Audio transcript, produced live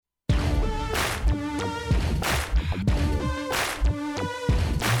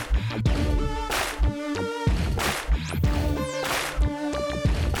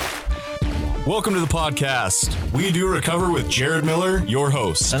Welcome to the podcast. We Do Recover with Jared Miller, your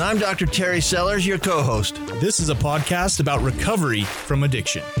host. And I'm Dr. Terry Sellers, your co-host. This is a podcast about recovery from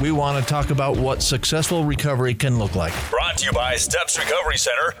addiction. We want to talk about what successful recovery can look like. Brought to you by Steps Recovery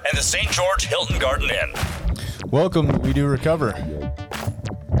Center and the St. George Hilton Garden Inn. Welcome to We Do Recover.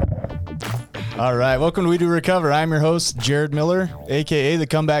 All right, welcome to We Do Recover. I'm your host, Jared Miller, a.k.a. the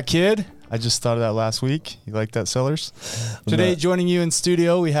Comeback Kid. I just thought of that last week. You like that, Sellers? Today, joining you in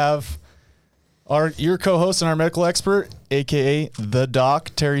studio, we have your co-host and our medical expert, a.k.a. the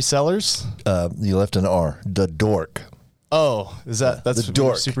Doc, Terry Sellers. You left an R. The Dork. Oh, is that that's the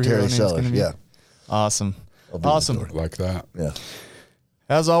Dork? Superhero Terry name's Sellers. Be? Yeah. Awesome. Awesome. Like that. Yeah.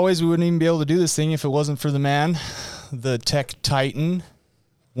 As always, we wouldn't even be able to do this thing if it wasn't for the man, the tech titan,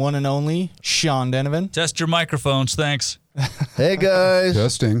 one and only Sean Denovan. Test your microphones, thanks. Hey guys.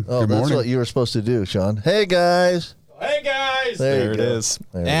 Testing. Oh, Good that's morning. what you were supposed to do, Sean. Hey guys. Hey guys. There There it you go. is.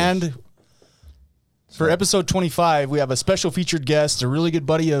 There it And for episode 25, we have a special featured guest, a really good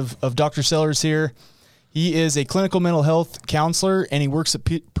buddy of Dr. Sellers here. He is a clinical mental health counselor, and he works at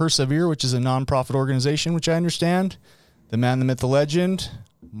Persevere, which is a nonprofit organization, which I understand. The man, the myth, the legend,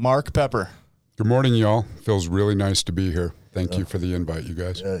 Mark Pepper. Good morning, y'all. Feels really nice to be here. Thank you for the invite, you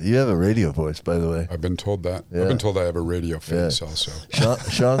guys. You have a radio voice, by the way. I've been told that. Yeah. I've been told I have a radio face also.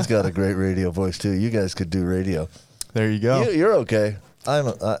 Sean's got a great radio voice too. You guys could do radio. There you go. You're okay.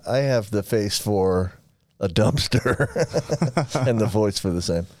 I have the face for a dumpster and the voice for the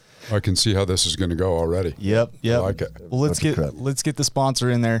same. I can see how this is going to go already. Yep. I like it. Well, let's Bunch of crap. get the sponsor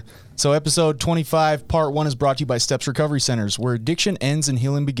in there. So episode 25, part 1 is brought to you by Steps Recovery Centers, where addiction ends and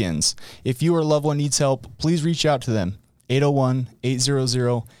healing begins. If you or a loved one needs help, please reach out to them.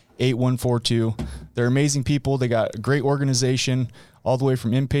 801-800-8142. They're amazing people. They got a great organization all the way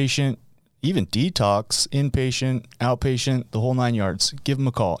from inpatient, even detox, inpatient, outpatient, the whole 9 yards. Give them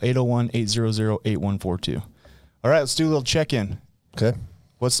a call, 801-800-8142. All right, let's do a little check-in. Okay.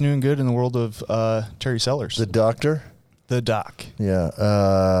 What's new and good in the world of Terry Sellers? The doctor. The Doc. Yeah.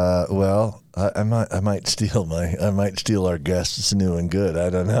 Well, I might steal our guests new and good. I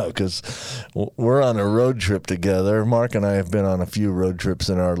don't know, because we're on a road trip together. Mark and I have been on a few road trips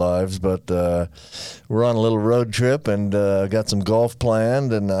in our lives, but we're on a little road trip and got some golf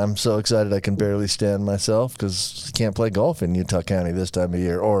planned, and I'm so excited I can barely stand myself because you can't play golf in Utah County this time of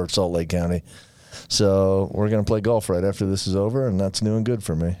year, or Salt Lake County. So we're going to play golf right after this is over, and that's new and good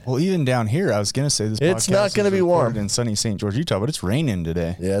for me. Well, even down here, I was going to say this It's podcast not gonna is be warm. recorded in sunny St. George, Utah, but it's raining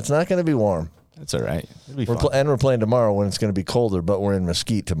today. Yeah, it's not going to be warm. That's all right. It'll be fun. And we're playing tomorrow when it's going to be colder, but we're in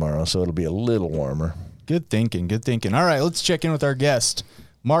Mesquite tomorrow, so it'll be a little warmer. Good thinking. Good thinking. All right, let's check in with our guest,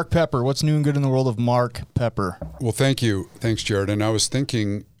 Mark Pepper. What's new and good in the world of Mark Pepper? Well, thank you. Thanks, Jared. And I was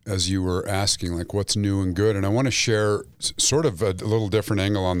thinking as you were asking, like, what's new and good? And I want to share sort of a little different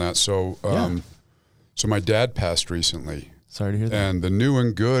angle on that. So, So my dad passed recently. Sorry to hear that. And the new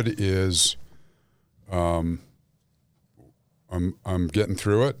and good is I'm getting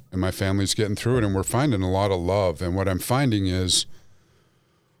through it, and my family's getting through it, and we're finding a lot of love. And what I'm finding is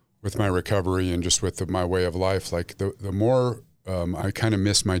with my recovery and just with my way of life, like the more I kind of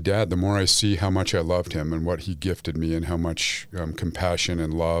miss my dad, the more I see how much I loved him and what he gifted me and how much compassion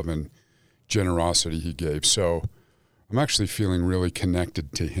and love and generosity he gave. So I'm actually feeling really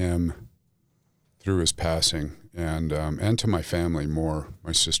connected to him through his passing, and to my family more,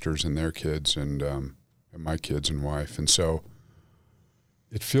 my sisters and their kids, and my kids and wife, and so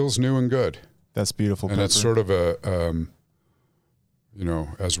it feels new and good. That's beautiful. And Pepper. it's sort of a,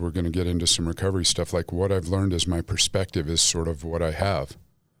 as we're going to get into some recovery stuff, like what I've learned is my perspective is sort of what I have,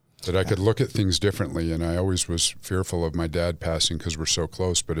 that I could look at things differently, and I always was fearful of my dad passing because we're so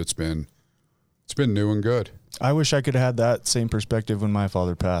close, but it's been new and good. I wish I could have had that same perspective when my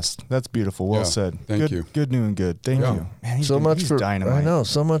father passed. That's beautiful. Well said. Thank good, you. Good, new and good. Thank you. Man, he's dynamite. I know,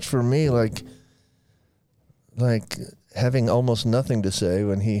 so much for me, like having almost nothing to say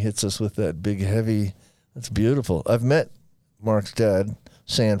when he hits us with that big, heavy, that's beautiful. I've met Mark's dad,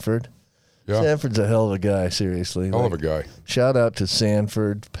 Sanford. Yeah. Sanford's a hell of a guy, seriously. Hell of a guy. Shout out to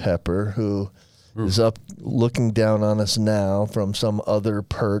Sanford Pepper, who is up looking down on us now from some other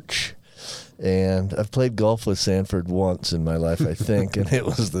perch. And I've played golf with Sanford once in my life, I think, and it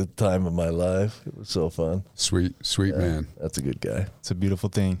was the time of my life. It was so fun. Sweet man. That's a good guy. It's a beautiful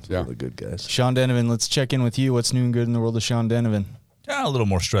thing. Yeah. All the good guys. Sean Denovan, let's check in with you. What's new and good in the world of Sean Denovan? A little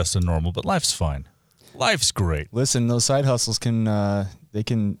more stress than normal, but life's fine. Life's great. Listen, those side hustles can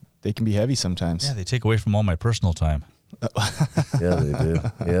be heavy sometimes. Yeah, they take away from all my personal time. Yeah, they do.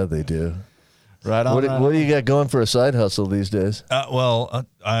 Yeah, they do. Right on. What do you got going for a side hustle these days?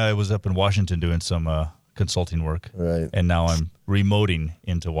 I was up in Washington doing some consulting work. Right. And now I'm remoting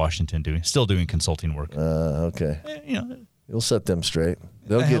into Washington, still doing consulting work. Okay. You'll set them straight.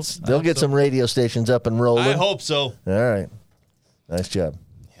 They'll get some radio stations up and rolling. I hope so. All right. Nice job.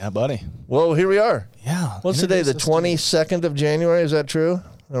 Yeah, buddy. Well, here we are. Yeah. What's today? The 22nd of January? Is that true?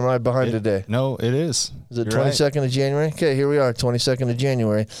 Or am I behind today? No, it is. Is it You're 22nd right. of January? Okay, here we are, 22nd of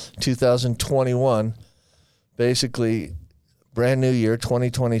January, 2021. Basically, brand new year.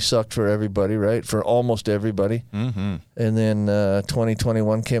 2020 sucked for everybody, right? For almost everybody. Mm-hmm. And then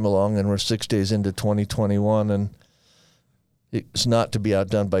 2021 came along, and we're 6 days into 2021, and it's not to be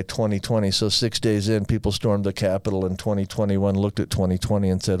outdone by 2020. So 6 days in, people stormed the Capitol in 2021, looked at 2020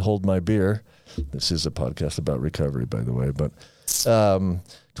 and said, hold my beer. This is a podcast about recovery, by the way. But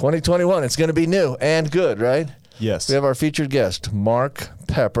 2021, it's going to be new and good, right? Yes. We have our featured guest, Mark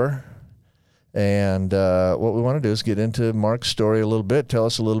Pepper. And what we want to do is get into Mark's story a little bit. Tell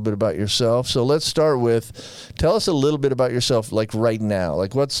us a little bit about yourself. So let's start with, tell us a little bit about yourself, like right now.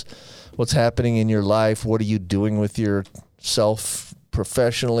 Like what's happening in your life? What are you doing with yourself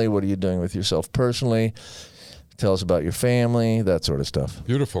professionally? What are you doing with yourself personally? Tell us about your family, that sort of stuff.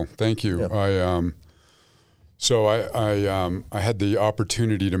 Beautiful. Thank you. Yep. I had the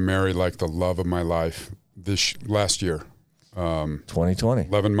opportunity to marry like the love of my life last year. 2020.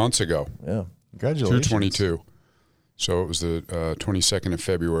 11 months ago. Yeah. Congratulations. 2/22. So it was the 22nd of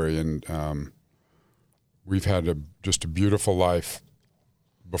February, and we've had just a beautiful life.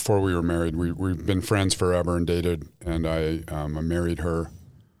 Before we were married, we've been friends forever and dated, and I married her.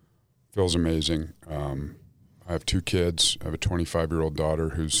 Feels amazing. I have 2 kids. I have a 25-year-old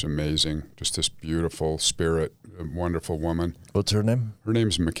daughter who's amazing. Just this beautiful spirit, a wonderful woman. What's her name? Her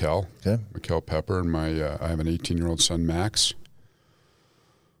name's Mikkel. Okay. Mikkel Pepper, and I have an 18-year-old son, Max,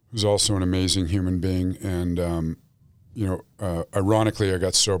 who's also an amazing human being. And ironically, I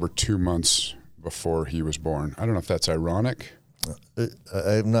got sober 2 months before he was born. I don't know if that's ironic.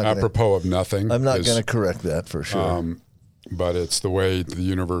 I'm not Apropos of nothing. I'm not going to correct that for sure. But it's the way the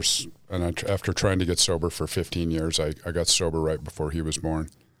universe, and after trying to get sober for 15 years, I got sober right before he was born.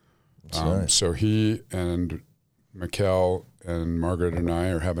 Nice. So he and Mikkel and Margaret and I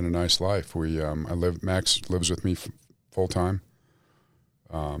are having a nice life. Max lives with me full time.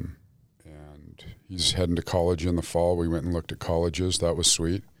 And he's heading to college in the fall. We went and looked at colleges. That was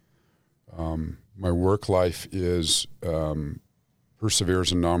sweet. My work life is Persevere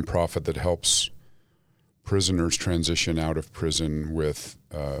is a nonprofit that helps prisoners transition out of prison with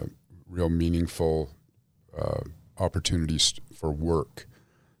real meaningful opportunities for work.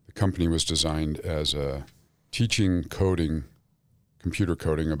 The company was designed as a teaching computer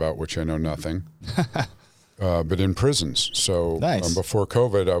coding, about which I know nothing, but in prisons. So nice. Before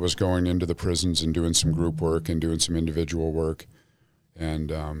COVID, I was going into the prisons and doing some group work and doing some individual work.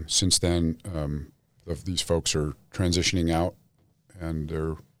 And since then, these folks are transitioning out, and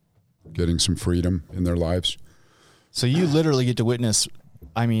they're getting some freedom in their lives. So you literally get to witness,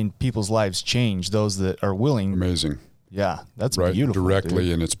 people's lives change, those that are willing. Amazing. Yeah, that's right, beautiful. Directly,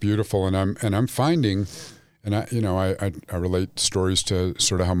 dude. and it's beautiful. And I'm finding, and I relate stories to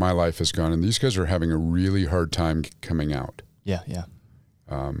sort of how my life has gone. And these guys are having a really hard time coming out. Yeah.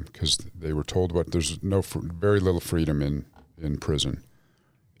 Because they were told there's very little freedom in prison.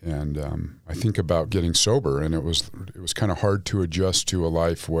 And I think about getting sober, and it was kind of hard to adjust to a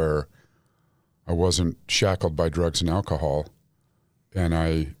life where I wasn't shackled by drugs and alcohol,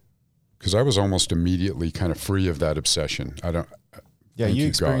 and because I was almost immediately kind of free of that obsession. Yeah, you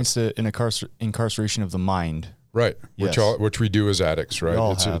experienced an incarceration of the mind, right? Yes. Which we do as addicts, right?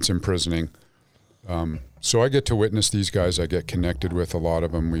 It's imprisoning. So I get to witness these guys. I get connected with a lot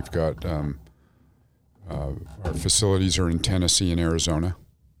of them. We've got our facilities are in Tennessee and Arizona.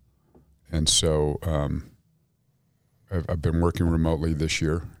 And so I've been working remotely this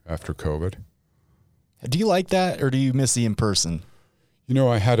year after COVID. Do you like that, or do you miss the in-person?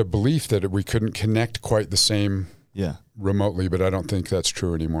 I had a belief that we couldn't connect quite the same remotely, but I don't think that's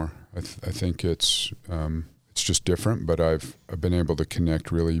true anymore. I think it's just different, but I've been able to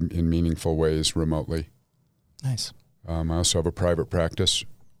connect really in meaningful ways remotely. Nice. I also have a private practice,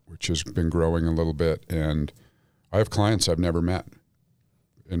 which has been growing a little bit, and I have clients I've never met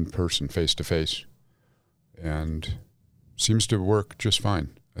in person, face to face, and seems to work just fine.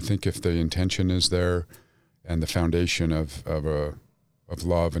 I think if the intention is there, and the foundation of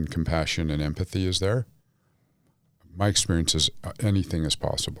love and compassion and empathy is there, my experience is anything is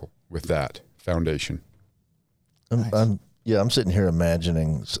possible with that foundation. I'm sitting here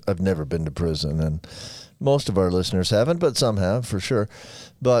imagining. I've never been to prison, and most of our listeners haven't, but some have for sure.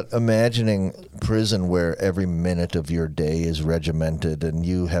 But imagining prison where every minute of your day is regimented and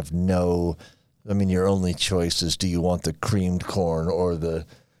you have no I mean, your only choice is, do you want the creamed corn or the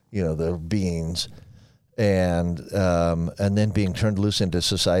beans? And then being turned loose into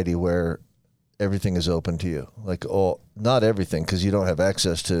society where everything is open to you. Like, not everything, because you don't have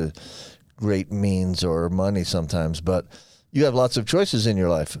access to great means or money sometimes, but you have lots of choices in your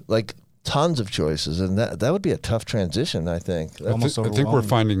life, like tons of choices, and that would be a tough transition, I think. I think we're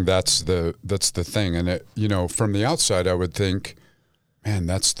finding that's the thing, and it, from the outside, I would think, man,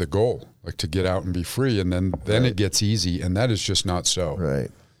 that's the goal, like to get out and be free, and then Right. it gets easy, and that is just not so. Right.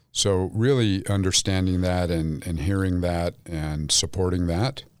 So really understanding that and hearing that and supporting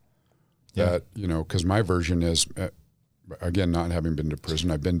that, because my version is, again, not having been to prison,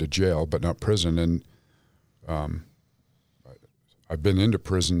 I've been to jail, but not prison, and I've been into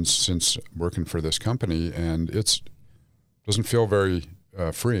prison since working for this company, and it doesn't feel very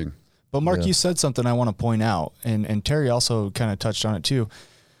freeing. But Mark, you said something I want to point out, and Terry also kind of touched on it too.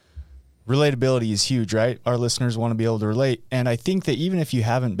 Relatability is huge, right? Our listeners want to be able to relate. And I think that even if you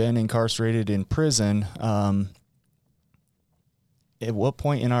haven't been incarcerated in prison, at what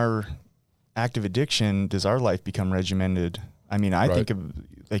point in our active addiction does our life become regimented? I mean, I think of,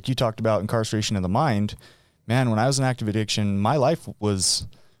 like you talked about, incarceration of the mind. Man, when I was in active addiction, my life was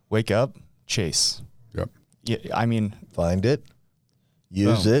wake up, chase. Yep. Yeah, I mean, Find it,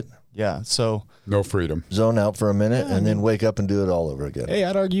 use it, yeah. So, No freedom. zone out for a minute, and then wake up and do it all over again. hey,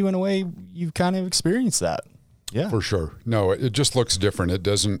 I'd argue in a way you've kind of experienced that. Yeah. For sure. No, it just looks different. It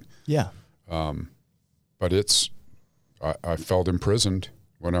doesn't, Yeah. but I felt imprisoned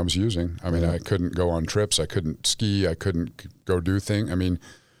when I was using. I mean, I couldn't go on trips. I couldn't ski. I couldn't go do things. I mean,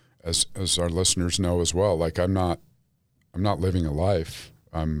 as our listeners know as well, like I'm not living a life.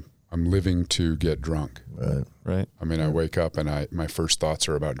 I'm living to get drunk. Right. Right. I mean, I wake up and my first thoughts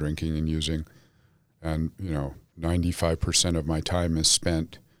are about drinking and using, and 95% of my time is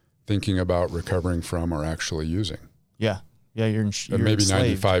spent thinking about recovering from or actually using. Yeah. Yeah. You're And maybe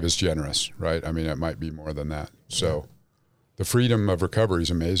enslaved. 95 is generous, right? I mean, it might be more than that. So the freedom of recovery is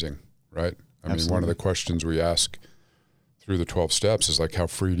amazing, right? I mean, one of the questions we ask through the 12 steps is like, how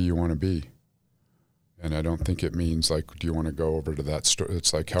free do you want to be? And I don't think it means like, do you want to go over to that store?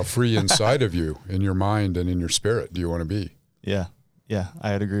 It's like, how free inside of you, in your mind and in your spirit, do you want to be? Yeah. Yeah.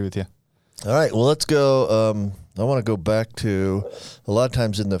 I'd agree with you. All right, well, let's go. I want to go back to a lot of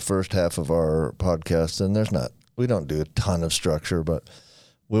times in the first half of our podcast, and we don't do a ton of structure, but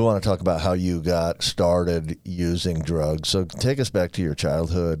we want to talk about how you got started using drugs. So take us back to your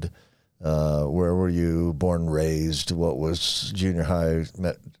childhood. Where were you born, raised? What was junior high,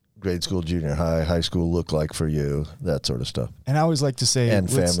 grade school, junior high school look like for you? That sort of stuff. And I always like to say, And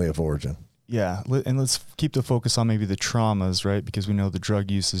family of origin. Yeah. And let's keep the focus on maybe the traumas, right? Because we know the drug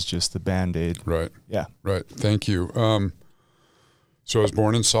use is just the Band-Aid. Right. Yeah. Right. Thank you. So I was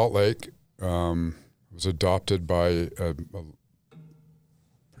born in Salt Lake. Was adopted by a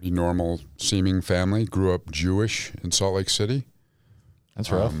pretty normal seeming family. Grew up Jewish in Salt Lake City.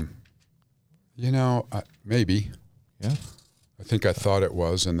 That's rough. Maybe. Yeah. I think I thought it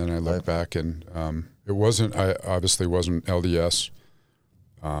was, and then I looked back, and it wasn't. I obviously wasn't LDS,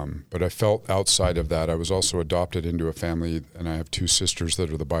 but I felt outside of that. I was also adopted into a family, and I have two sisters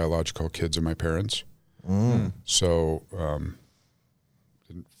that are the biological kids of my parents. So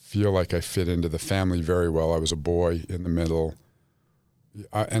didn't feel like I fit into the family very well. I was a boy in the middle,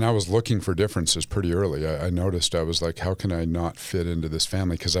 and I was looking for differences pretty early. I noticed I was like, how can I not fit into this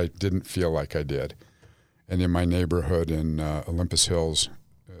family? Because I didn't feel like I did. And in my neighborhood in Olympus Hills,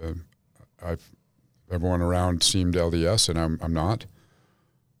 everyone around seemed LDS, and I'm not.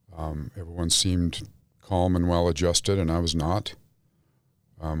 Everyone seemed calm and well adjusted, and I was not.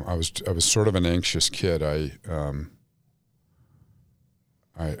 I was sort of an anxious kid. I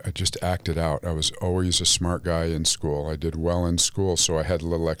just acted out. I was always a smart guy in school. I did well in school, so I had a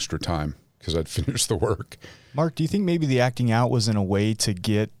little extra time because I'd finished the work. Mark, do you think maybe the acting out was in a way to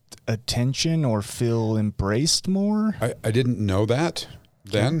get attention or feel embraced more? I didn't know that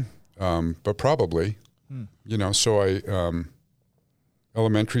then, but probably. So I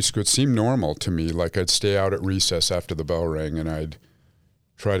elementary school, it seemed normal to me. Like I'd stay out at recess after the bell rang, and I'd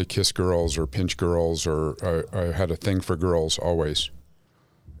try to kiss girls or pinch girls, or I had a thing for girls always.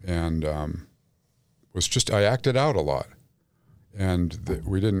 And I acted out a lot. And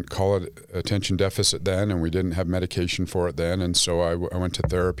we didn't call it attention deficit then, and we didn't have medication for it then. And so I went to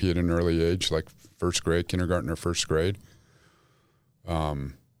therapy at an early age, like first grade, kindergarten or first grade.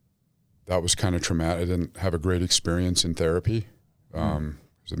 That was kind of traumatic. I didn't have a great experience in therapy.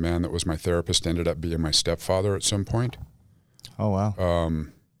 The man that was my therapist ended up being my stepfather at some point. Oh, wow.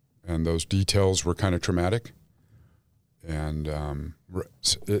 And those details were kind of traumatic. And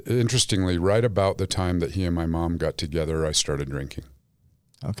interestingly, right about the time that he and my mom got together, I started drinking.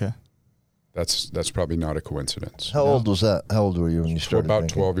 Okay. That's probably not a coincidence. How old was that? How old were you when you started About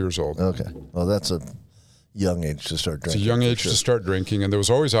drinking? 12 years old. Okay. Well, that's a young age to start drinking. It's a young age for to sure. start drinking, and there was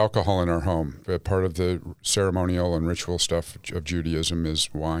always alcohol in our home. Part of the ceremonial and ritual stuff of Judaism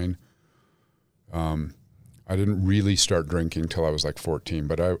is wine. I didn't really start drinking till I was like 14,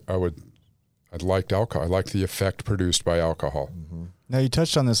 but I liked alcohol. I liked the effect produced by alcohol. Mm-hmm. Now you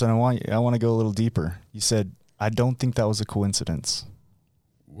touched on this, and I want to go a little deeper. You said, I don't think that was a coincidence.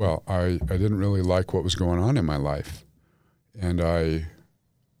 Well, I didn't really like what was going on in my life, and I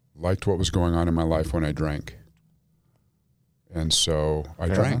liked what was going on in my life when I drank. And so I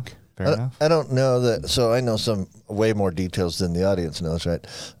Fair drank. enough. Fair enough. I don't know that. So I know some way more details than the audience knows, right?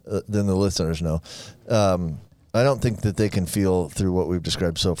 Than the listeners know. I don't think that they can feel through what we've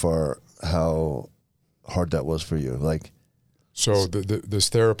described so far how hard that was for you. Like, So this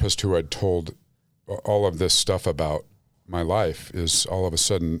therapist who I'd told all of this stuff about my life is all of a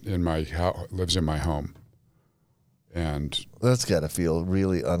sudden lives in my home. And that's got to feel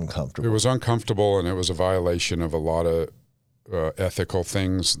really it uncomfortable. was uncomfortable, and it was a violation of a lot of ethical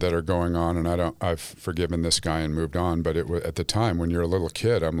things that are going on. And I've forgiven this guy and moved on. But at the time, when you're a little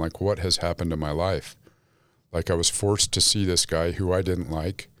kid, I'm like, what has happened to my life? Like, I was forced to see this guy who I didn't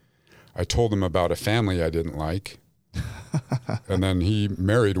like. I told him about a family I didn't like. And then he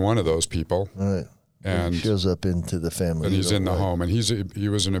married one of those people. Right. And He shows up into the family. and he's you in the don't like. home, and he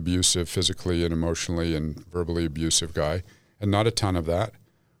was an abusive, physically and emotionally and verbally abusive guy, and not a ton of that,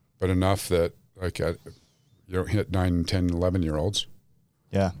 but enough that you don't hit 9, 10, 11-year-olds.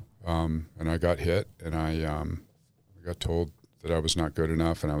 Yeah. And I got hit, and I got told that I was not good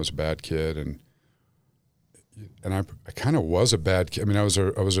enough, and I was a bad kid, and I kind of was a bad kid. I mean, I was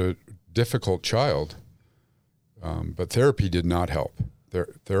a difficult child, but therapy did not help.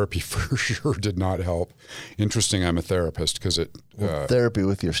 Therapy for sure did not help. Interesting, I'm a therapist because Therapy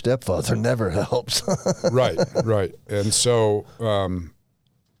with your stepfather never helps. right. And so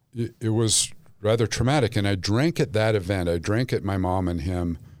it was rather traumatic. And I drank at that event. I drank at my mom and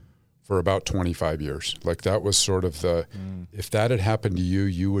him for about 25 years. Like, that was sort of if that had happened to you,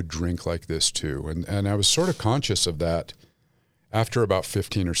 you would drink like this too. And I was sort of conscious of that after about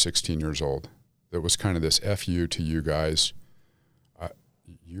 15 or 16 years old. There was kind of this F you to you guys.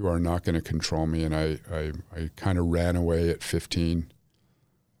 You are not going to control me. And I kind of ran away at 15.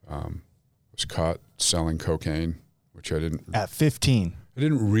 Was caught selling cocaine, which I didn't. At 15. I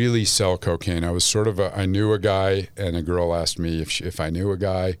didn't really sell cocaine. I was sort of I knew a guy, and a girl asked me if I knew a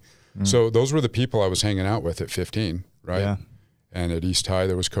guy. So those were the people I was hanging out with at 15, right? Yeah. And at East High,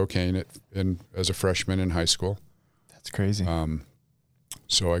 there was cocaine as a freshman in high school. That's crazy.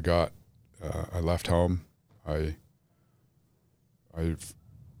 So I left home. I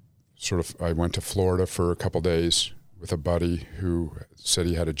went to Florida for a couple days with a buddy who said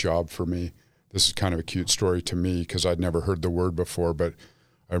he had a job for me. This is kind of a cute story to me because I'd never heard the word before, but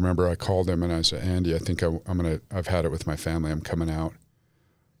I remember I called him and I said, Andy, I think I've had it with my family. I'm coming out.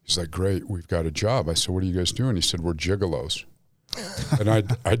 He's like, great, we've got a job. I said, what are you guys doing? He said, we're gigolos. And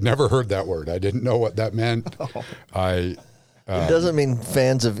I'd never heard that word. I didn't know what that meant. It doesn't mean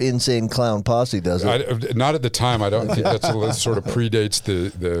fans of Insane Clown Posse, does it? Not at the time. I don't think that sort of predates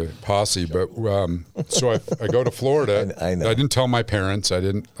the posse. But so I go to Florida. I know. I didn't tell my parents. I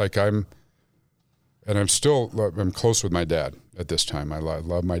didn't I'm close with my dad at this time. I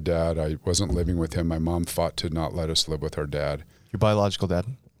love my dad. I wasn't living with him. My mom fought to not let us live with our dad. Your biological dad?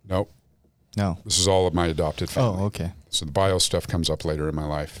 Nope. No. This is all of my adopted family. Oh, okay. So the bio stuff comes up later in my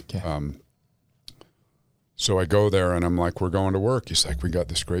life. Okay. So I go there and I'm like, we're going to work. He's like, we got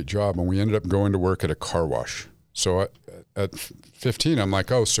this great job. And we ended up going to work at a car wash. So at 15, I'm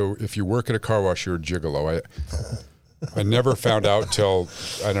like, oh, so if you work at a car wash, you're a gigolo. I never found out till,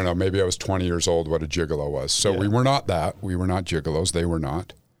 I don't know, maybe I was 20 years old what a gigolo was. So we were not that. We were not gigolos. They were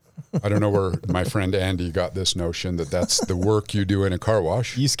not. I don't know where my friend Andy got this notion that that's the work you do in a car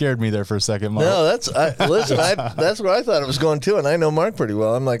wash. You scared me there for a second, Mark. No, that's where I thought it was going too, and I know Mark pretty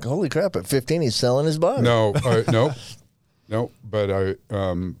well. I'm like, holy crap! At 15, he's selling his body. No. But I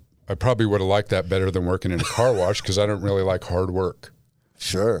probably would have liked that better than working in a car wash because I don't really like hard work.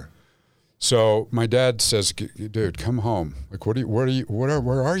 Sure. So my dad says, "Dude, come home. Like, where are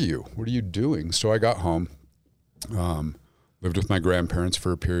you? What are you doing?" So I got home. Lived with my grandparents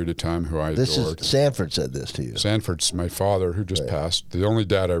for a period of time, who I adored. Sanford said this to you. Sanford's my father, who just passed. The only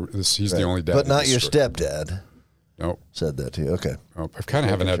dad he's the only dad. But not in your this story. stepdad. Nope. Said that to you. Okay. Nope. I kind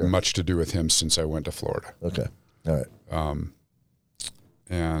of haven't had sure. much to do with him since I went to Florida. Okay. All right.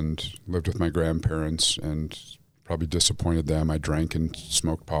 And lived with my grandparents and probably disappointed them. I drank and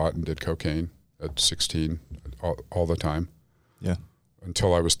smoked pot and did cocaine at 16 all the time. Yeah.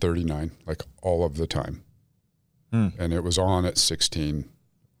 Until I was 39, like all of the time. And it was on at 16.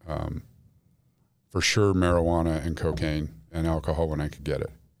 For sure, marijuana and cocaine and alcohol when I could get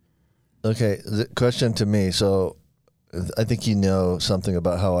it. Okay, the question to me. So I think you know something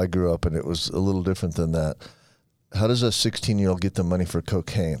about how I grew up, and it was a little different than that. How does a 16-year-old get the money for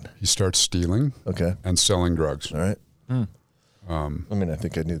cocaine? He starts stealing and selling drugs. All right. I mean, I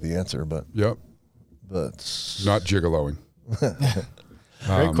think I knew the answer, but Yep. Not gigoloing.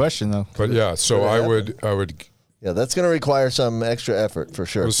 Great question, though. But yeah, so I would yeah, that's going to require some extra effort for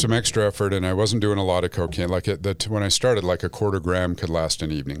sure. It was some extra effort, and I wasn't doing a lot of cocaine. Like when I started, like a quarter gram could last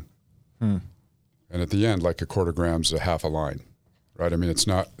an evening, and at the end, like a quarter gram's a half a line, right? I mean, it's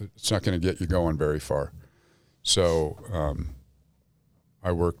not going to get you going very far. So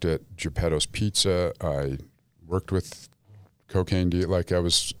I worked at Geppetto's Pizza. I worked with cocaine deal. Like I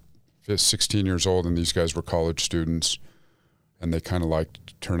was 16 years old, and these guys were college students. And they kind of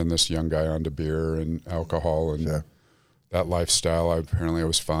liked turning this young guy onto beer and alcohol and that lifestyle. Apparently I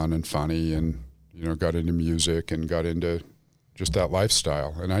was fun and funny and, got into music and got into just that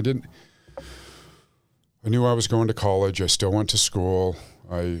lifestyle. And I knew I was going to college. I still went to school.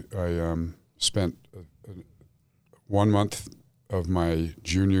 I spent 1 month of my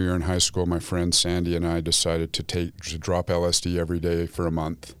junior year in high school. My friend Sandy and I decided to drop LSD every day for a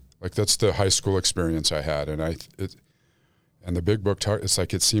month. Like that's the high school experience I had. And the big book, it's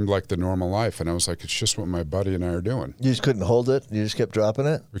like it seemed like the normal life. And I was like, it's just what my buddy and I are doing. You just couldn't hold it? You just kept dropping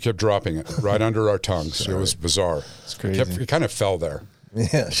it? We kept dropping it right under our tongues. It was bizarre. It's crazy. It kind of fell there.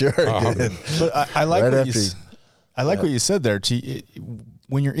 Yeah, sure it did. But I like what you said there.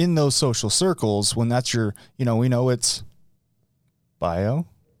 When you're in those social circles, when that's your, we know it's bio,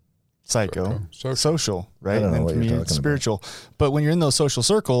 psycho, social, right? I don't know and then what for me, you're it's talking spiritual. But when you're in those social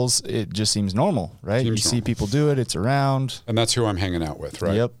circles, it just seems normal, right? You see people do it, it's around. And that's who I'm hanging out with,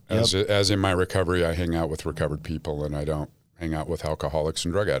 right? Yep. As in my recovery, I hang out with recovered people, and I don't hang out with alcoholics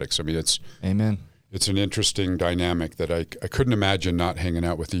and drug addicts. I mean, Amen. It's an interesting dynamic that I couldn't imagine not hanging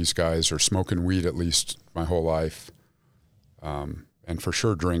out with these guys or smoking weed at least my whole life. And for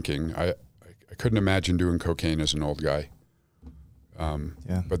sure drinking. I couldn't imagine doing cocaine as an old guy.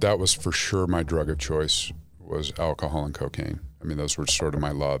 But that was for sure my drug of choice was alcohol and cocaine. I mean, those were sort of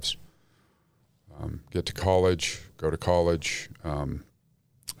my loves. Go to college,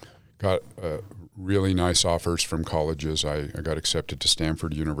 got really nice offers from colleges. I got accepted to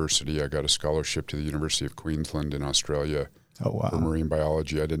Stanford University. I got a scholarship to the University of Queensland in Australia for marine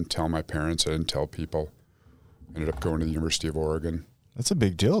biology. I didn't tell my parents. I didn't tell people. Ended up going to the University of Oregon. That's a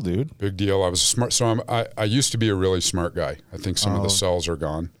big deal, dude. Big deal. I was smart. So I used to be a really smart guy. I think some of the cells are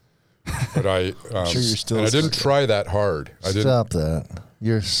gone. But I sure you're still and I didn't try that hard. Stop that.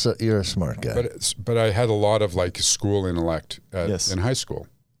 You're a smart guy. But I had a lot of like school intellect in high school,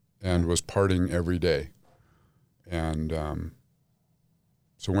 and was partying every day, and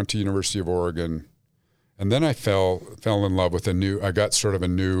so went to University of Oregon, and then I fell in love with I got sort of a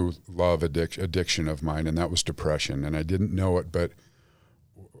new love addiction of mine, and that was depression, and I didn't know it, but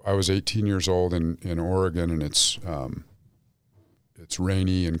I was 18 years old in Oregon, and it's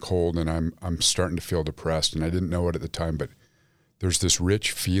rainy and cold, and I'm starting to feel depressed, and I didn't know it at the time, but there's this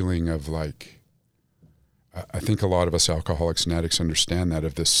rich feeling of like, I think a lot of us alcoholics and addicts understand that,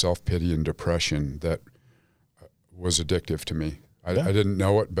 of this self-pity and depression that was addictive to me. I didn't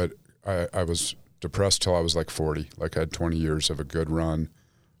know it, but I was depressed till I was like 40. Like I had 20 years of a good run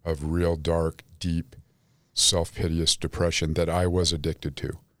of real dark, deep, self-piteous depression that I was addicted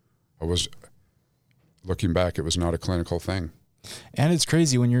to. Looking back, it was not a clinical thing. And it's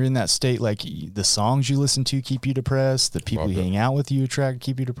crazy when you're in that state, like the songs you listen to keep you depressed, the people you hang out with you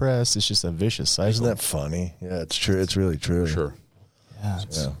keep you depressed. It's just a vicious cycle. Isn't that funny? Yeah, it's true. It's really true. Sure. Yeah,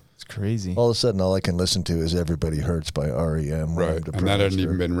 it's crazy. All of a sudden, all I can listen to is "Everybody Hurts" by REM. Right, and that hadn't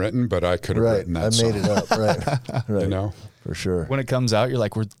even been written, but I could have written that song. I made it up. Right. You know, for sure. When it comes out, you're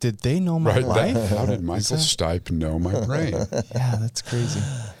like, did they know my life? How did Michael Stipe know my brain? Yeah, that's crazy.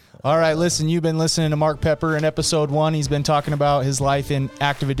 All right, listen, you've been listening to Mark Pepper in episode 1. He's been talking about his life in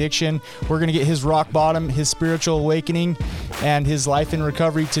active addiction. We're going to get his rock bottom, his spiritual awakening, and his life in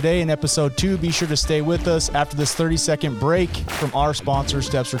recovery today in episode 2. Be sure to stay with us after this 30-second break from our sponsor,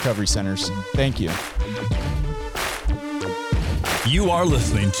 Steps Recovery Centers. Thank you. You are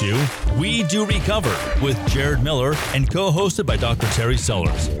listening to We Do Recover with Jared Miller and co-hosted by Dr. Terry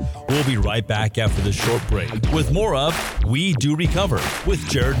Sellers. We'll be right back after this short break with more of We Do Recover with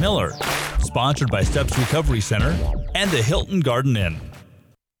Jared Miller, sponsored by Steps Recovery Center and the Hilton Garden Inn.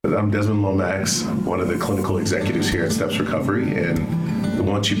 I'm Desmond Lomax, one of the clinical executives here at Steps Recovery, and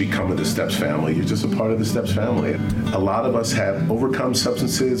once you become of the Steps family, you're just a part of the Steps family. A lot of us have overcome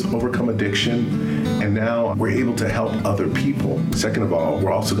substances, overcome addiction, and now we're able to help other people. Second of all,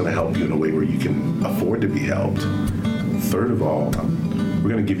 we're also going to help you in a way where you can afford to be helped. Third of all, we're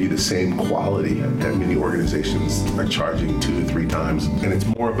going to give you the same quality that many organizations are charging 2 to 3 times, and it's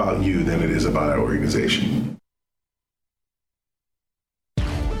more about you than it is about our organization.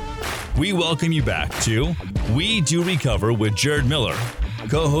 We welcome you back to We Do Recover with Jared Miller,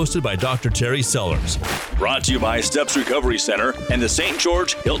 co-hosted by Dr. Terry Sellers. Brought to you by Steps Recovery Center and the St.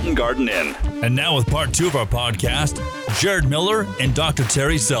 George Hilton Garden Inn. And now with part 2 of our podcast, Jared Miller and Dr.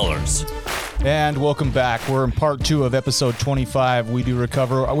 Terry Sellers. And welcome back. We're in part 2 of episode 25, We Do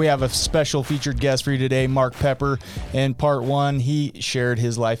Recover. We have a special featured guest for you today, Mark Pepper. In part 1, he shared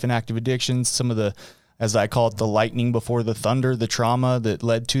his life in active addictions, some of the, as I call it, the lightning before the thunder, the trauma that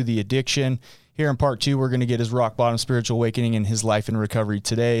led to the addiction. Here in part 2, we're going to get his rock bottom spiritual awakening and his life in recovery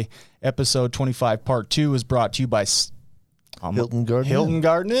today. Episode 25, part 2 is brought to you by Hilton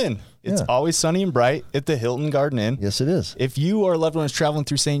Garden Inn. It's always sunny and bright at the Hilton Garden Inn. Yes, it is. If you or a loved one is traveling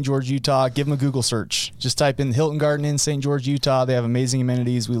through St. George, Utah, give them a Google search. Just type in Hilton Garden Inn, St. George, Utah. They have amazing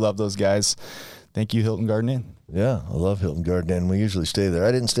amenities. We love those guys. Thank you, Hilton Garden Inn. Yeah, I love Hilton Garden Inn. We usually stay there.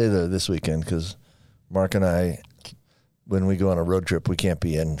 I didn't stay there this weekend because Mark and I, when we go on a road trip, we can't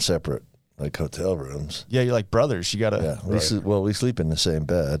be in separate like hotel rooms. Yeah, you're like brothers. You gotta. Yeah, we sleep in the same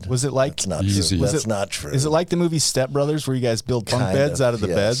bed. Was it like That's not easy? True. That's not true. Is it like the movie Step Brothers, where you guys build bunk beds out of the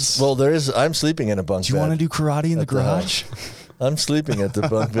beds? Well, there is. I'm sleeping in a bunk bed. Do you want to do karate in the garage? I'm sleeping at the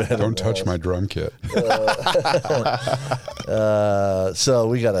bunk bed. Don't touch my drum kit. So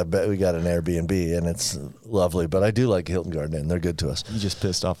we got an Airbnb and it's lovely. But I do like Hilton Garden Inn. They're good to us. You just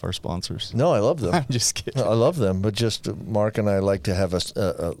pissed off our sponsors. No, I love them. I'm just kidding. I love them, but just Mark and I like to have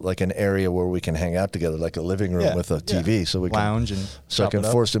like an area where we can hang out together, like a living room with a TV, so we lounge can, and so I can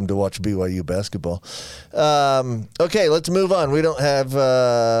force him to watch BYU basketball. Okay, let's move on. We don't have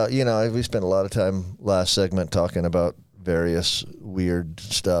we spent a lot of time last segment talking about various weird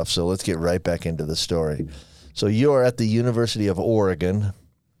stuff, so let's get right back into the story. So you are at the University of Oregon,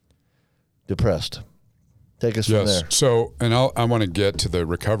 depressed. Take us from there. So, and I want to get to the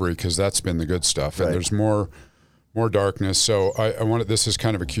recovery because that's been the good stuff, and there's more darkness. So this is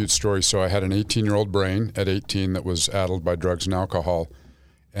kind of a cute story. So I had an 18-year-old brain at 18 that was addled by drugs and alcohol,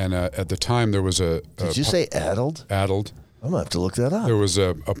 and at the time there was a Did you say addled? Addled. I'm going to have to look that up. There was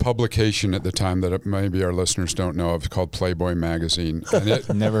a publication at the time that maybe our listeners don't know of called Playboy Magazine. And it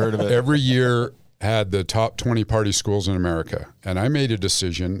never heard of it. Every year had the top 20 party schools in America. And I made a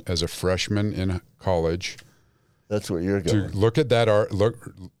decision as a freshman in college. That's where you're going. To look at that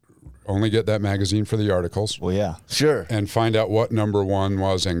only get that magazine for the articles. Well, yeah. Sure. And find out what number one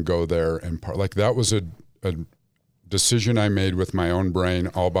was and go there. And that was a decision I made with my own brain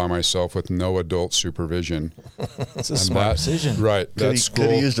all by myself with no adult supervision. It's a smart decision. Right. Could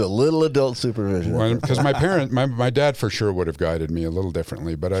have used a little adult supervision. Because my dad for sure would have guided me a little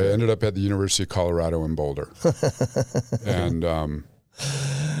differently, but I ended up at the University of Colorado in Boulder. And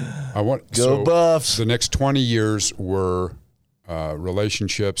Go Buffs. The next 20 years were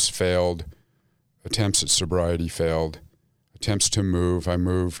relationships failed, attempts at sobriety failed, attempts to move. I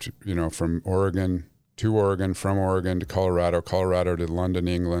moved, from Oregon to Oregon, from Oregon to Colorado to London,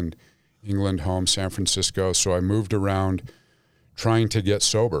 England home, San Francisco. So I moved around trying to get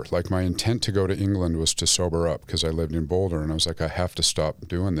sober. Like my intent to go to England was to sober up because I lived in Boulder, and I was like, I have to stop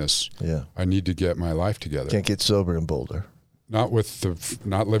doing this. Yeah. I need to get my life together. Can't get sober in Boulder. Not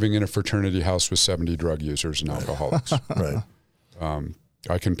living in a fraternity house with 70 drug users and alcoholics. Right.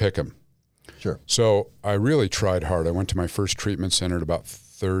 I can pick them. Sure. So I really tried hard. I went to my first treatment center at about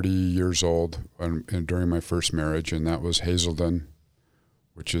 30 years old and during my first marriage, and that was Hazelden,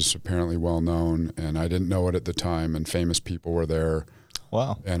 which is apparently well known, and I didn't know it at the time, and famous people were there.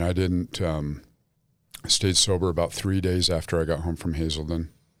 Wow. And I didn't stayed sober about 3 days after I got home from Hazelden,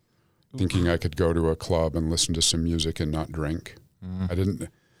 thinking I could go to a club and listen to some music and not drink.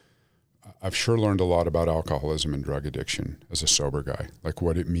 I've sure learned a lot about alcoholism and drug addiction as a sober guy, like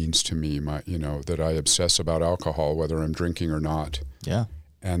what it means to me, that I obsess about alcohol, whether I'm drinking or not. Yeah.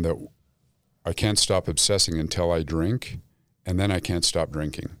 And that I can't stop obsessing until I drink, and then I can't stop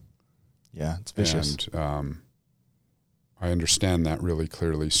drinking. Yeah, it's vicious. And I understand that really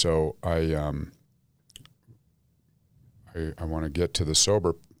clearly. So I want to get to the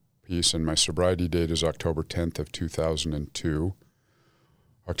sober piece, and my sobriety date is October 10th of 2002.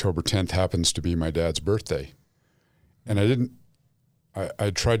 October 10th happens to be my dad's birthday. And I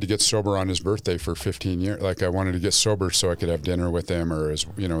tried to get sober on his birthday for 15 years. Like I wanted to get sober so I could have dinner with him or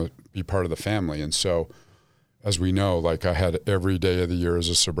be part of the family. And so, as we know, like I had every day of the year as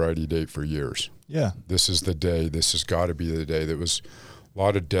a sobriety date for years. Yeah. This is the day. This has got to be the day. There was a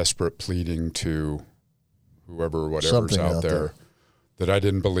lot of desperate pleading to whoever, whatever's Something out there that I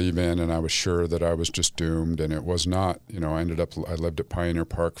didn't believe in, and I was sure that I was just doomed, and it was not. I lived at Pioneer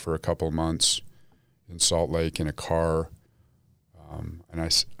Park for a couple of months in Salt Lake in a car, and I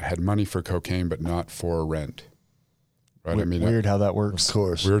had money for cocaine, but not for rent. Right? Weird how that works. Of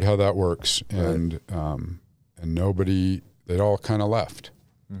course. Weird how that works, and nobody. They'd all kind of left.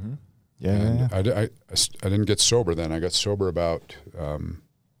 Mm-hmm. Yeah. I didn't get sober then. I got sober about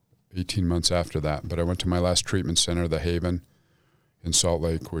 18 months after that. But I went to my last treatment center, the Haven, in Salt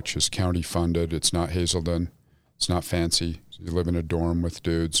Lake, which is county funded. It's not Hazelden. It's not fancy. You live in a dorm with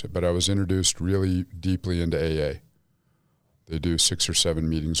dudes. But I was introduced really deeply into AA. They do 6 or 7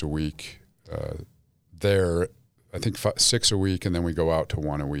 meetings a week. There, I think 6 a week, and then we go out to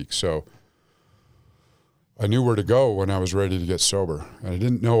 1 a week. So I knew where to go when I was ready to get sober. And I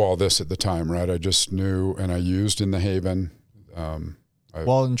didn't know all this at the time, right? I just knew, and I used in the Haven.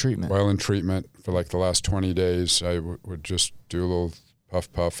 While in treatment. While in treatment for like the last 20 days, I would just do a little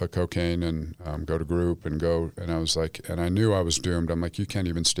puff of cocaine and go to group and go. And I was like, and I knew I was doomed. I'm like, you can't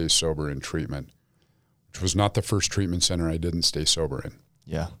even stay sober in treatment, which was not the first treatment center I didn't stay sober in.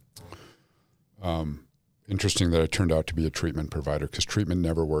 Yeah. Interesting that I turned out to be a treatment provider because treatment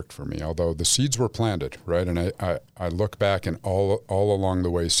never worked for me, although the seeds were planted, right? And I look back and all along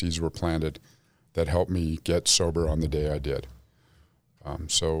the way, seeds were planted that helped me get sober on the day I did.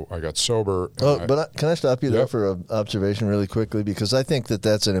 So I got sober. Can I stop you there Yep. for an observation really quickly? Because I think that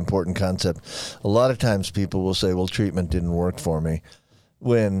that's an important concept. A lot of times people will say, well, treatment didn't work for me.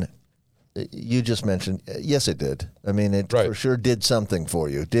 When you just mentioned, yes, it did. I mean, it Right. for sure did something for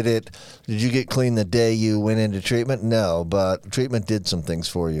you. Did you get clean the day you went into treatment? No, but treatment did some things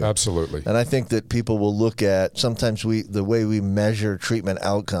for you. Absolutely. And I think that people will look at, sometimes the way we measure treatment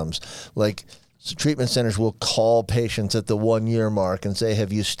outcomes, like treatment centers will call patients at the 1-year mark and say,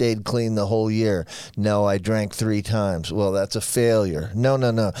 have you stayed clean the whole year? No, I drank 3 times. Well, that's a failure. No.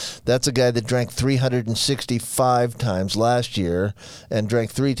 That's a guy that drank 365 times last year and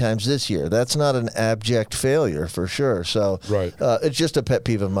drank 3 times this year. That's not an abject failure for sure. So Right. It's just a pet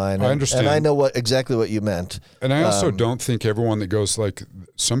peeve of mine. I understand. And I know exactly what you meant. And I also don't think everyone that goes, like,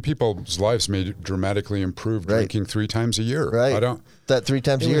 some people's lives may dramatically improve Right. drinking 3 times a year. Right. I don't. That 3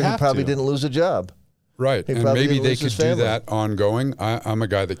 times a They year, would he have probably to. didn't lose a job. Right. He And probably maybe didn't they lose could his do family. that ongoing. I'm a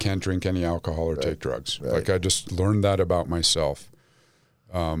guy that can't drink any alcohol or take drugs. Right. Like I just learned that about myself.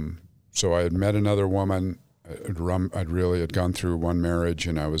 So I had met another woman. I'd gone through one marriage,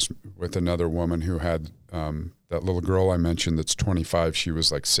 and I was with another woman who had that little girl I mentioned that's 25. She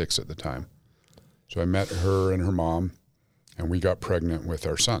was like 6 at the time. So I met her and her mom, and we got pregnant with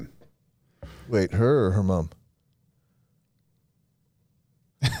our son. Wait, her or her mom?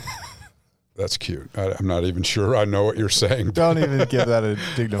 That's cute. I'm not even sure I know what you're saying. Don't even give that a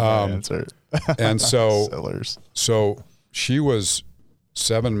dignified answer. And so, Sellers. so she was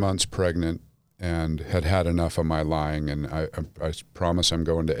 7 months pregnant and had enough of my lying. And I promise I'm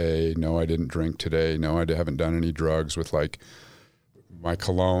going to AA. No, I didn't drink today. No, I haven't done any drugs with like my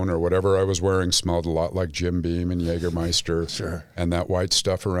cologne or whatever I was wearing smelled a lot like Jim Beam and Jägermeister. Sure. And that white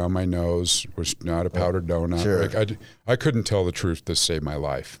stuff around my nose was not a powdered donut. Sure. Like I couldn't tell the truth to save my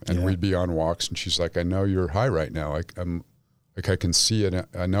life. And we'd be on walks, and she's like, I know you're high right now. I'm like, I can see it.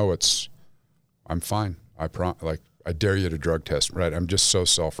 I know I'm fine. I dare you to drug test. Right. I'm just so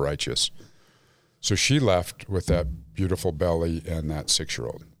self-righteous. So she left with that beautiful belly and that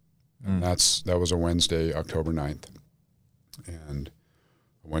 6-year-old. And that was a Wednesday, October 9th. And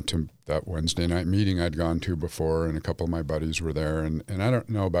I went to that Wednesday night meeting I'd gone to before, and a couple of my buddies were there. And I don't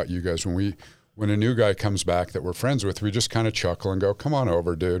know about you guys. When a new guy comes back that we're friends with, we just kind of chuckle and go, come on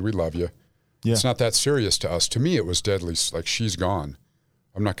over, dude. We love you. Yeah. It's not that serious to us. To me, it was deadly. Like, she's gone.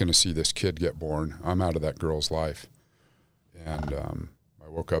 I'm not going to see this kid get born. I'm out of that girl's life. And I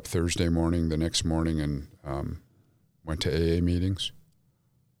woke up Thursday morning, the next morning, and went to AA meetings.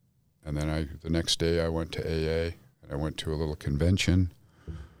 And then the next day I went to AA, and I went to a little convention,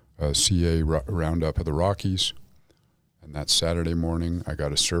 a CA roundup of the Rockies. And that Saturday morning, I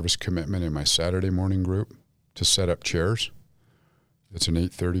got a service commitment in my Saturday morning group to set up chairs. It's an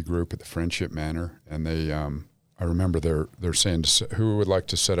 8:30 group at the Friendship Manor, and they, I remember they're saying, who would like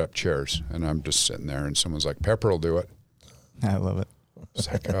to set up chairs? And I'm just sitting there, and someone's like, Pepper will do it. I love it.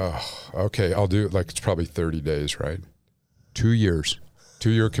 It's like, oh, okay, I'll do it. Like, it's probably 30 days, right? 2 years,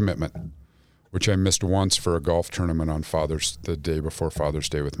 2-year commitment. which I missed once for a golf tournament on the day before Father's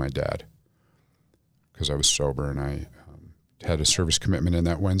Day with my dad, because I was sober, and I had a service commitment in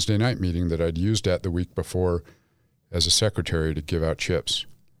that Wednesday night meeting that I'd used at the week before as a secretary to give out chips.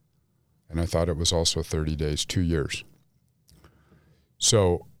 And I thought it was also 30 days, 2 years.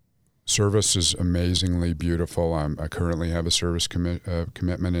 So service is amazingly beautiful. I currently have a service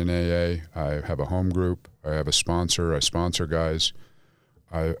commitment in AA. I have a home group. I have a sponsor. I sponsor guys.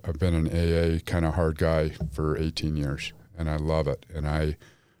 I've been an AA kind of hard guy for 18 years, and I love it. And I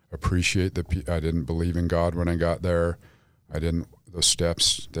appreciate I didn't believe in God when I got there. The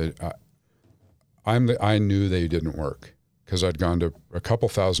steps, I knew they didn't work because I'd gone to a couple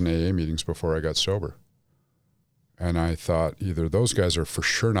thousand AA meetings before I got sober. And I thought either those guys are for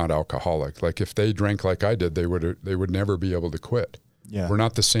sure not alcoholic. Like if they drank like I did, they would never be able to quit. Yeah. We're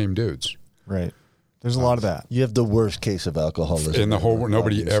not the same dudes. Right. There's a lot of that. You have the worst case of alcoholism in the whole world.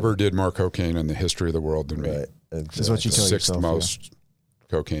 Nobody obviously. ever did more cocaine in the history of the world than me. Right. Exactly. This is what you tell Sixth yourself. most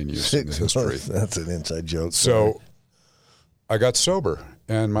cocaine use in the history. That's an inside joke. So I got sober,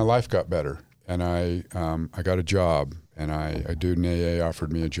 and my life got better, and I got a job, and a dude in AA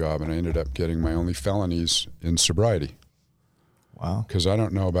offered me a job, and I ended up getting my only felonies in sobriety. Wow. Because I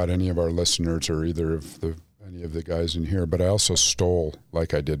don't know about any of our listeners or any of the guys in here, but I also stole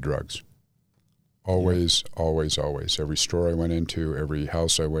like I did drugs. Always, always, always. Every store I went into, every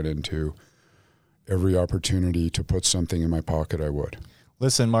house I went into, every opportunity to put something in my pocket, I would.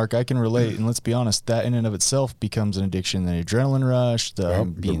 Listen, Mark, I can relate, and let's be honest, that in and of itself becomes an addiction. The adrenaline rush,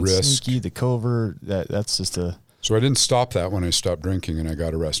 the being risk. sneaky, the covert, that's just a... So I didn't stop that when I stopped drinking and I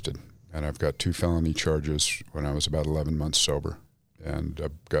got arrested. And I've got 2 felony charges when I was about 11 months sober. And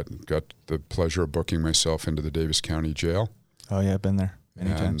I've got the pleasure of booking myself into the Davis County Jail. Oh, yeah, I've been there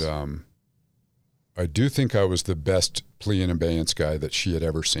many times. And I do think I was the best plea and abeyance guy that she had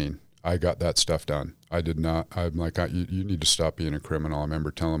ever seen. I got that stuff done. I did not. I'm like, you need to stop being a criminal. I remember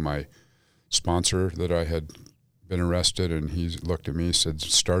telling my sponsor that I had been arrested, and he looked at me and said,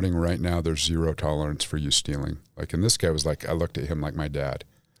 starting right now, there's 0 tolerance for you stealing. Like, and this guy was like, I looked at him like my dad.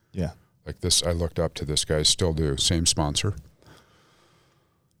 Yeah. Like this, I looked up to this guy, still do. Same sponsor.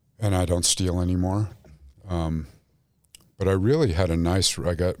 And I don't steal anymore. But I really had my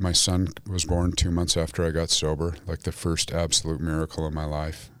son was born 2 months after I got sober, like the first absolute miracle in my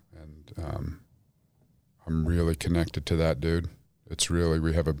life. And I'm really connected to that dude.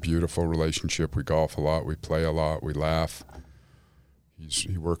 We have a beautiful relationship. We golf a lot. We play a lot. We laugh.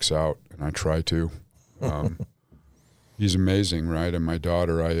 He works out, and I try to. He's amazing, right? And my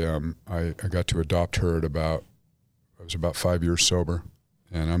daughter, I got to adopt her I was about 5 years sober,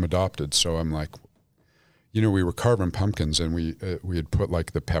 and I'm adopted. So I'm like, we were carving pumpkins, and we had put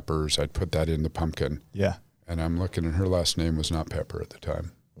like the peppers. I'd put that in the pumpkin. Yeah. And I'm looking, and her last name was not Pepper at the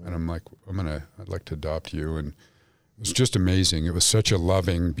time. And I'm like, I'd like to adopt you. And it was just amazing. It was such a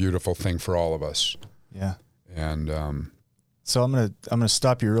loving, beautiful thing for all of us. Yeah. And so I'm gonna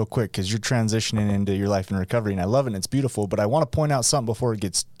stop you real quick because you're transitioning into your life in recovery, and I love it and it's beautiful. But I want to point out something before it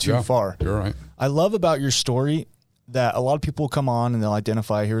gets too far. You're right. I love about your story that a lot of people come on and they'll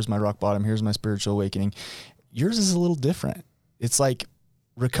identify, here's my rock bottom, here's my spiritual awakening. Yours is a little different. It's like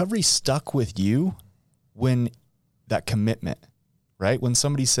recovery stuck with you when that commitment, right? When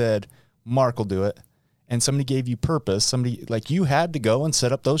somebody said, Mark will do it, and somebody gave you purpose, you had to go and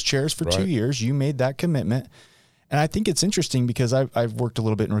set up those chairs for 2 years. You made that commitment. And I think it's interesting because I've worked a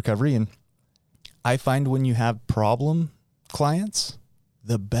little bit in recovery, and I find when you have problem clients,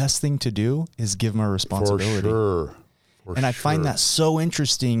 the best thing to do is give them a responsibility. For sure. I find that so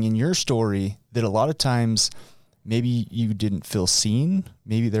interesting in your story that a lot of times maybe you didn't feel seen.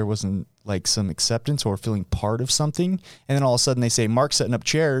 Maybe there wasn't like some acceptance or feeling part of something. And then all of a sudden they say, Mark's setting up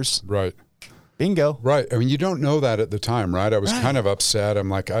chairs. Right. Bingo. Right. I mean, you don't know that at the time, right? I was kind of upset. I'm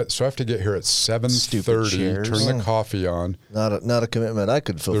like, so I have to get here at 7:30, turn the coffee on. Not a commitment I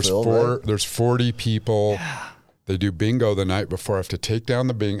could fulfill. There's 40 people. Yeah. They do bingo the night before. I have to take down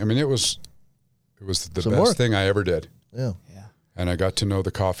the bingo. I mean, it was the best thing I ever did. Yeah. Yeah. And I got to know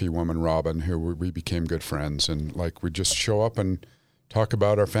the coffee woman, Robin, who we became good friends. And like, we just show up and talk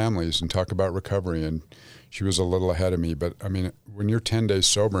about our families and talk about recovery. And she was a little ahead of me. But I mean, when you're 10 days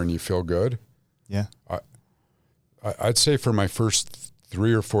sober and you feel good. Yeah. I'd say for my first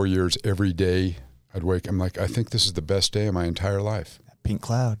 3 or 4 years, every day I'd wake, I'm like, I think this is the best day of my entire life. Pink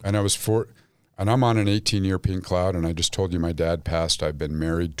cloud. And I'm on an 18-year pink cloud, and I just told you my dad passed. I've been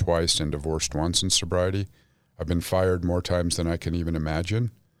married twice and divorced once in sobriety. I've been fired more times than I can even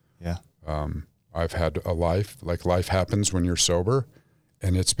imagine. Yeah. I've had a life, like life happens when you're sober,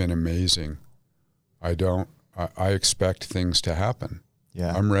 and it's been amazing. I expect things to happen.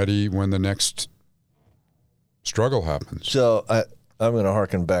 Yeah. I'm ready when the next struggle happens. So I'm going to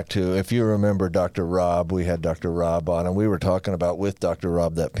harken back to, if you remember Dr. Rob, we had Dr. Rob on, and we were talking about with Dr.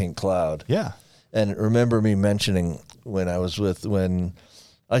 Rob that pink cloud. Yeah. And remember me mentioning when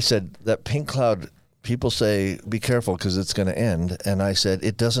I said that pink cloud, people say, be careful because it's going to end. And I said,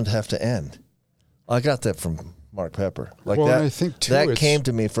 it doesn't have to end. I got that from Mark Pepper. Like well, that, I think too, that came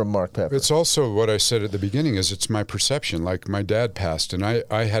to me from Mark Pepper. It's also what I said at the beginning is it's my perception. Like my dad passed, and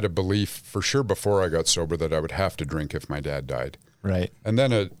I had a belief for sure before I got sober that I would have to drink if my dad died. Right. And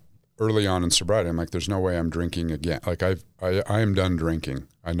then early on in sobriety, I'm like, there's no way I'm drinking again. Like I am done drinking.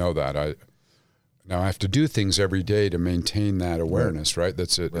 I know that. Now I have to do things every day to maintain that awareness, right?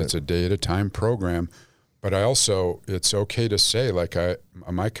 It's a day at a time program. But it's okay to say, like,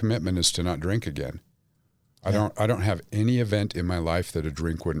 my commitment is to not drink again. I don't have any event in my life that a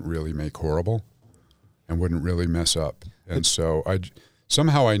drink wouldn't really make horrible and wouldn't really mess up. And so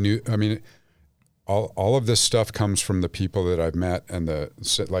I knew, I mean, all of this stuff comes from the people that I've met, and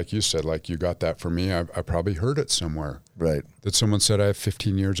like you said, like you got that from me. I probably heard it somewhere. Right. That someone said I have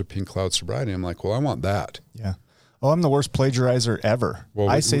 15 years of pink cloud sobriety. I'm like, well, I want that. Yeah. Oh, I'm the worst plagiarizer ever. Well,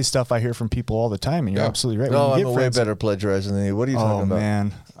 I say stuff I hear from people all the time, and you're absolutely right. No, I'm a way better plagiarizer than you. What are you talking about? Oh,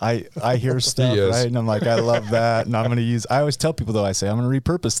 man. I hear stuff, right? And I'm like, I love that. And I'm going to use, I always tell people, though, I say, I'm going to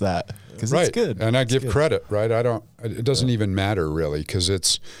repurpose that because it's good. And I give credit, right? It doesn't even matter really because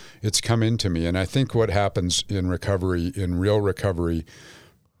it's come into me. And I think what happens in recovery, in real recovery,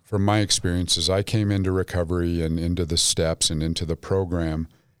 from my experiences, I came into recovery and into the steps and into the program,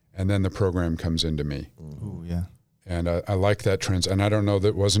 and then the program comes into me. Ooh, yeah. And I like that trend. And I don't know,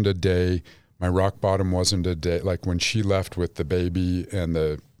 that wasn't a day. My rock bottom wasn't a day. Like when she left with the baby and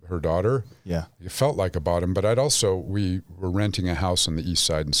her daughter, yeah, it felt like a bottom. But we were renting a house on the east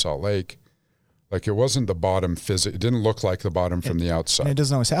side in Salt Lake. Like it wasn't the bottom it didn't look like the bottom from the outside. And it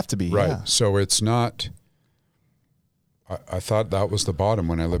doesn't always have to be. Right. Yeah. So it's not, I thought that was the bottom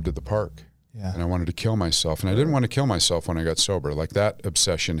when I lived at the park. Yeah. And I wanted to kill myself. And I didn't want to kill myself when I got sober. Like that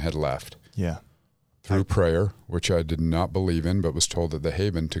obsession had left. Yeah. Through prayer, which I did not believe in, but was told at the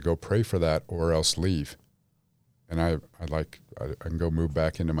Haven to go pray for that or else leave. And I can go move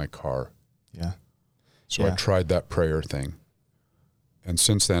back into my car. Yeah. So I tried that prayer thing. And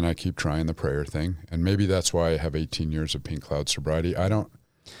since then I keep trying the prayer thing. And maybe that's why I have 18 years of pink cloud sobriety. I don't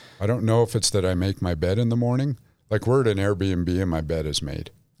know if it's that I make my bed in the morning. Like we're at an Airbnb and my bed is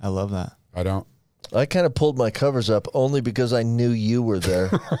made. I love that. I kind of pulled my covers up only because I knew you were there.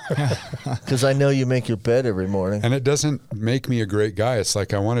 Because I know you make your bed every morning. And it doesn't make me a great guy. It's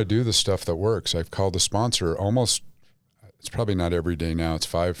like I want to do the stuff that works. I've called the sponsor it's probably not every day now. It's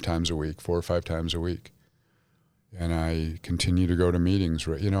 4 or 5 times a week. And I continue to go to meetings.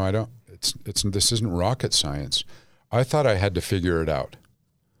 You know, this isn't rocket science. I thought I had to figure it out.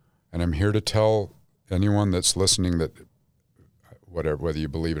 And I'm here to tell anyone that's listening that whether you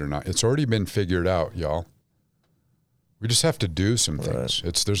believe it or not, it's already been figured out, y'all. We just have to do some things.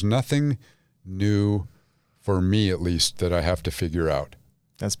 Right. There's nothing new, for me at least, that I have to figure out.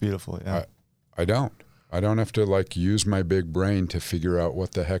 That's beautiful. Yeah. I don't have to use my big brain to figure out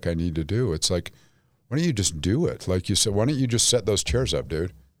what the heck I need to do. It's like, why don't you just do it? Like you said, why don't you just set those chairs up,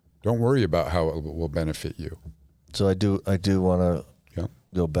 dude? Don't worry about how it will benefit you. So I do want to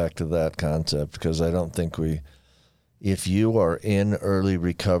go back to that concept because I don't think if you are in early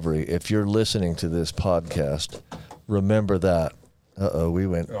recovery, if you're listening to this podcast, remember that. We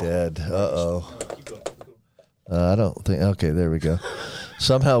went dead. I don't think. Okay, there we go.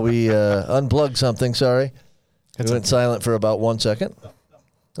 Somehow we unplugged something. Sorry. It went silent for about 1 second.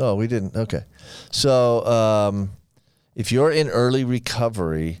 Oh, we didn't. Okay. So if you're in early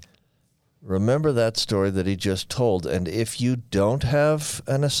recovery, remember that story that he just told. And if you don't have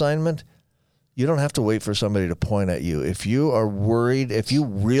an assignment, you don't have to wait for somebody to point at you. If you are worried, if you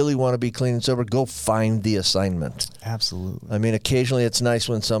really want to be clean and sober, go find the assignment. Absolutely. I mean, occasionally it's nice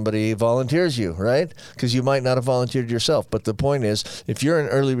when somebody volunteers you, right? Because you might not have volunteered yourself. But the point is, if you're in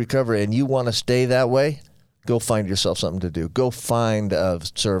early recovery and you want to stay that way, go find yourself something to do. Go find a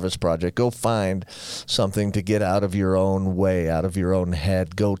service project. Go find something to get out of your own way, out of your own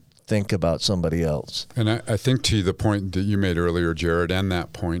head. Go think about somebody else. And I think to the point that you made earlier, Jared, and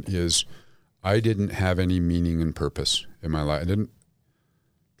that point is, I didn't have any meaning and purpose in my life. There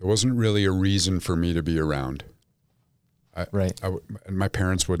wasn't really a reason for me to be around. My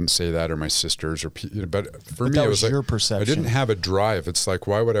parents wouldn't say that, or my sisters, but for me, that it was was your like, perception. I didn't have a drive. It's like,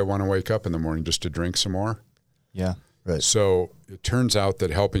 why would I want to wake up in the morning just to drink some more? Yeah. Right. So it turns out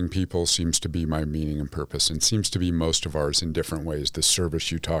that helping people seems to be my meaning and purpose, and seems to be most of ours in different ways. The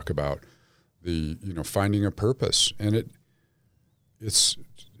service you talk about, finding a purpose, and it's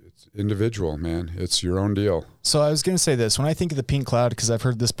individual, man. It's your own deal. So I was going to say this. When I think of the pink cloud, because I've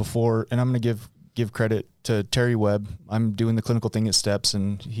heard this before, and I'm going to give credit to Terry Webb. I'm doing the clinical thing at Steps,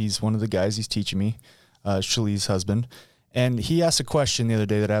 and he's one of the guys. He's teaching me, Shali's husband. And he asked a question the other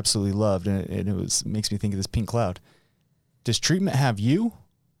day that I absolutely loved, and it makes me think of this pink cloud. Does treatment have you?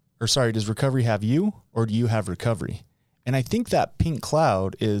 Does recovery have you, or do you have recovery? And I think that pink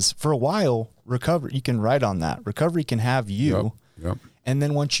cloud is, for a while, recovery. You can ride on that. Recovery can have you. Yep. And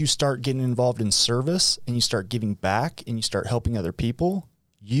then once you start getting involved in service and you start giving back and you start helping other people,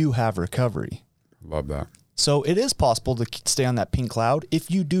 you have recovery. Love that. So it is possible to stay on that pink cloud if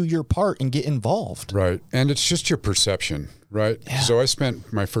you do your part and get involved. Right. And it's just your perception, right? Yeah. So I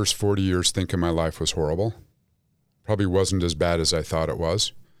spent my first 40 years thinking my life was horrible. Probably wasn't as bad as I thought it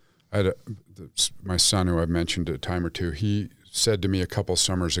was. I had my son, who I've mentioned a time or two, he said to me a couple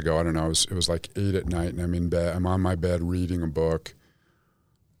summers ago, I don't know, it was like 8 at night, and I'm in bed. I'm on my bed reading a book,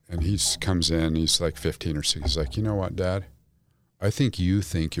 and he comes in. He's like 15 or 16. He's like, you know what, Dad? I think you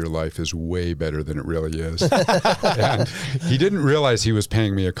think your life is way better than it really is. And he didn't realize he was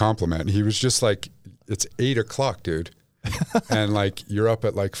paying me a compliment. He was just like, it's 8 o'clock, dude. And like, you're up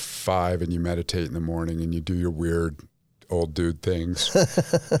at like 5 and you meditate in the morning and you do your weird old dude things.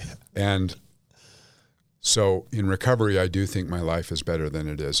 And so in recovery, I do think my life is better than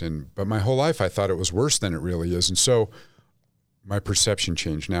it is. But my whole life, I thought it was worse than it really is. And so my perception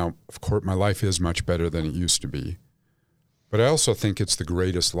changed. Now, of course, my life is much better than it used to be. But I also think it's the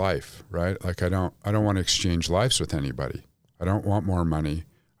greatest life, right? Like I don't want to exchange lives with anybody. I don't want more money.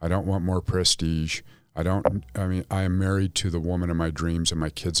 I don't want more prestige. I am married to the woman of my dreams, and my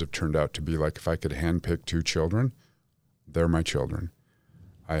kids have turned out to be like, if I could handpick 2 children, they're my children.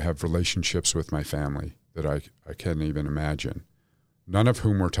 I have relationships with my family that I can't even imagine. None of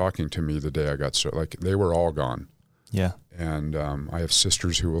whom were talking to me the day I got started. Like, they were all gone. Yeah. And I have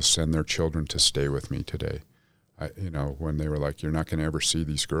sisters who will send their children to stay with me today. When they were like, you're not going to ever see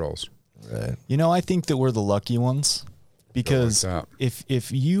these girls. Right. I think that we're the lucky ones, because like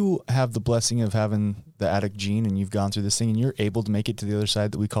if you have the blessing of having the addict gene and you've gone through this thing and you're able to make it to the other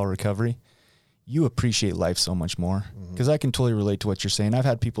side that we call recovery, you appreciate life so much more. Because I can totally relate to what you're saying. I've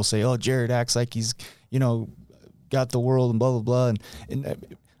had people say, oh, Jared acts like he's, got the world and blah, blah, blah.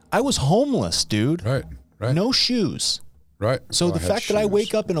 And I was homeless, dude. Right. No shoes. Right. So the fact that I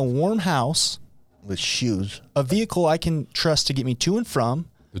wake up in a warm house with shoes, a vehicle I can trust to get me to and from,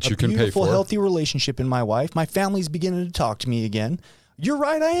 that you can pay for, beautiful, healthy relationship in my wife, my family's beginning to talk to me again. You're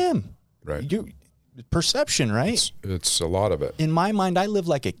right, I am. Right. Perception, right? It's a lot of it. In my mind, I live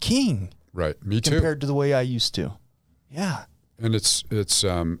like a king. Right. Me too. Compared to the way I used to. Yeah. And it's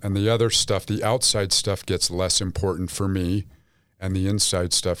and the other stuff, the outside stuff gets less important for me, and the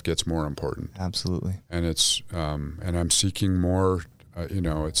inside stuff gets more important. Absolutely. And it's and I'm seeking more.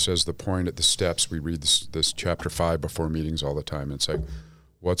 It says the point at the Steps. We read this chapter 5 before meetings all the time. It's like,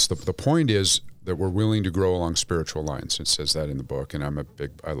 what's the point is that we're willing to grow along spiritual lines. It says that in the book. And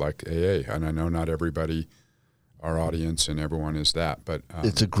I like AA, and I know not everybody, our audience and everyone is that, but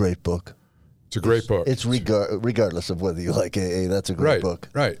it's a great book. It's a great book. It's regardless of whether you like AA, that's a great book.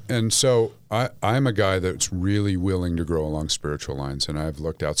 Right. And so I'm a guy that's really willing to grow along spiritual lines, and I've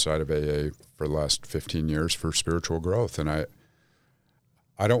looked outside of AA for the last 15 years for spiritual growth. And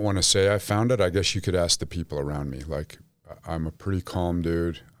I don't want to say I found it. I guess you could ask the people around me. Like, I'm a pretty calm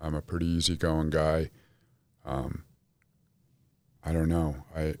dude. I'm a pretty easygoing guy. I don't know.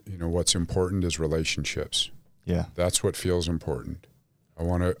 What's important is relationships. Yeah. That's what feels important. I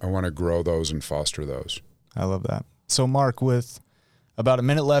want to grow those and foster those. I love that. So, Mark, with about a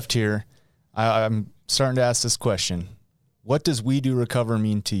minute left here, I'm starting to ask this question. What does We Do Recover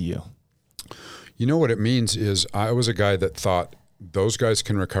mean to you? You know what it means is I was a guy that thought those guys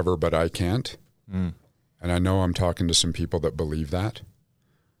can recover, but I can't. And I know I'm talking to some people that believe that.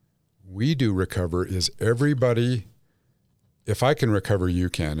 We Do Recover is everybody. If I can recover,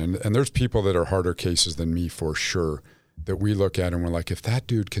 you can. And there's people that are harder cases than me for sure that we look at and we're like, if that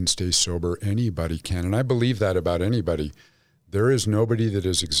dude can stay sober, anybody can. And I believe that about anybody. There is nobody that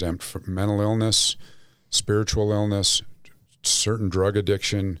is exempt from mental illness, spiritual illness, certain drug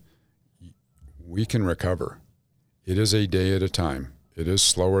addiction. We can recover. It is a day at a time. It is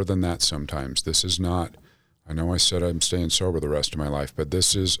slower than that sometimes. This is not, I know I said I'm staying sober the rest of my life, but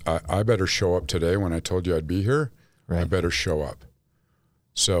this is, I better show up today when I told you I'd be here. Right. I better show up.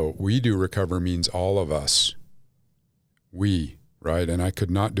 So We Do Recover means all of us. We, right? And I could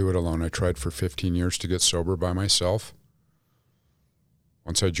not do it alone. I tried for 15 years to get sober by myself.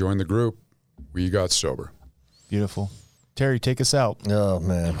 Once I joined the group, we got sober. Beautiful. Terry, take us out. Oh,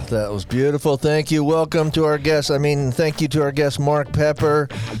 man, that was beautiful. Thank you. Welcome to our guest. Thank you to our guest, Mark Pepper.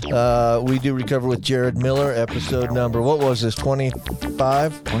 We Do Recover with Jared Miller, episode number, what was this,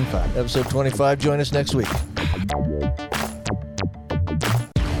 25? 25. Episode 25. Join us next week.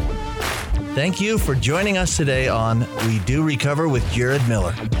 Thank you for joining us today on We Do Recover with Jared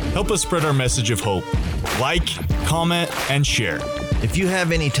Miller. Help us spread our message of hope. Like, comment, and share. If you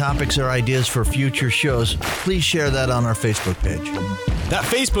have any topics or ideas for future shows, please share that on our Facebook page. That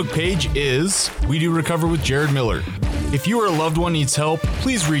Facebook page is We Do Recover with Jared Miller. If you or a loved one needs help,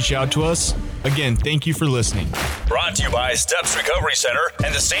 please reach out to us. Again, thank you for listening. Brought to you by Steps Recovery Center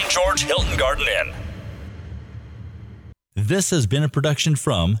and the St. George Hilton Garden Inn. This has been a production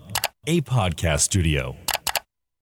from A Podcast Studio.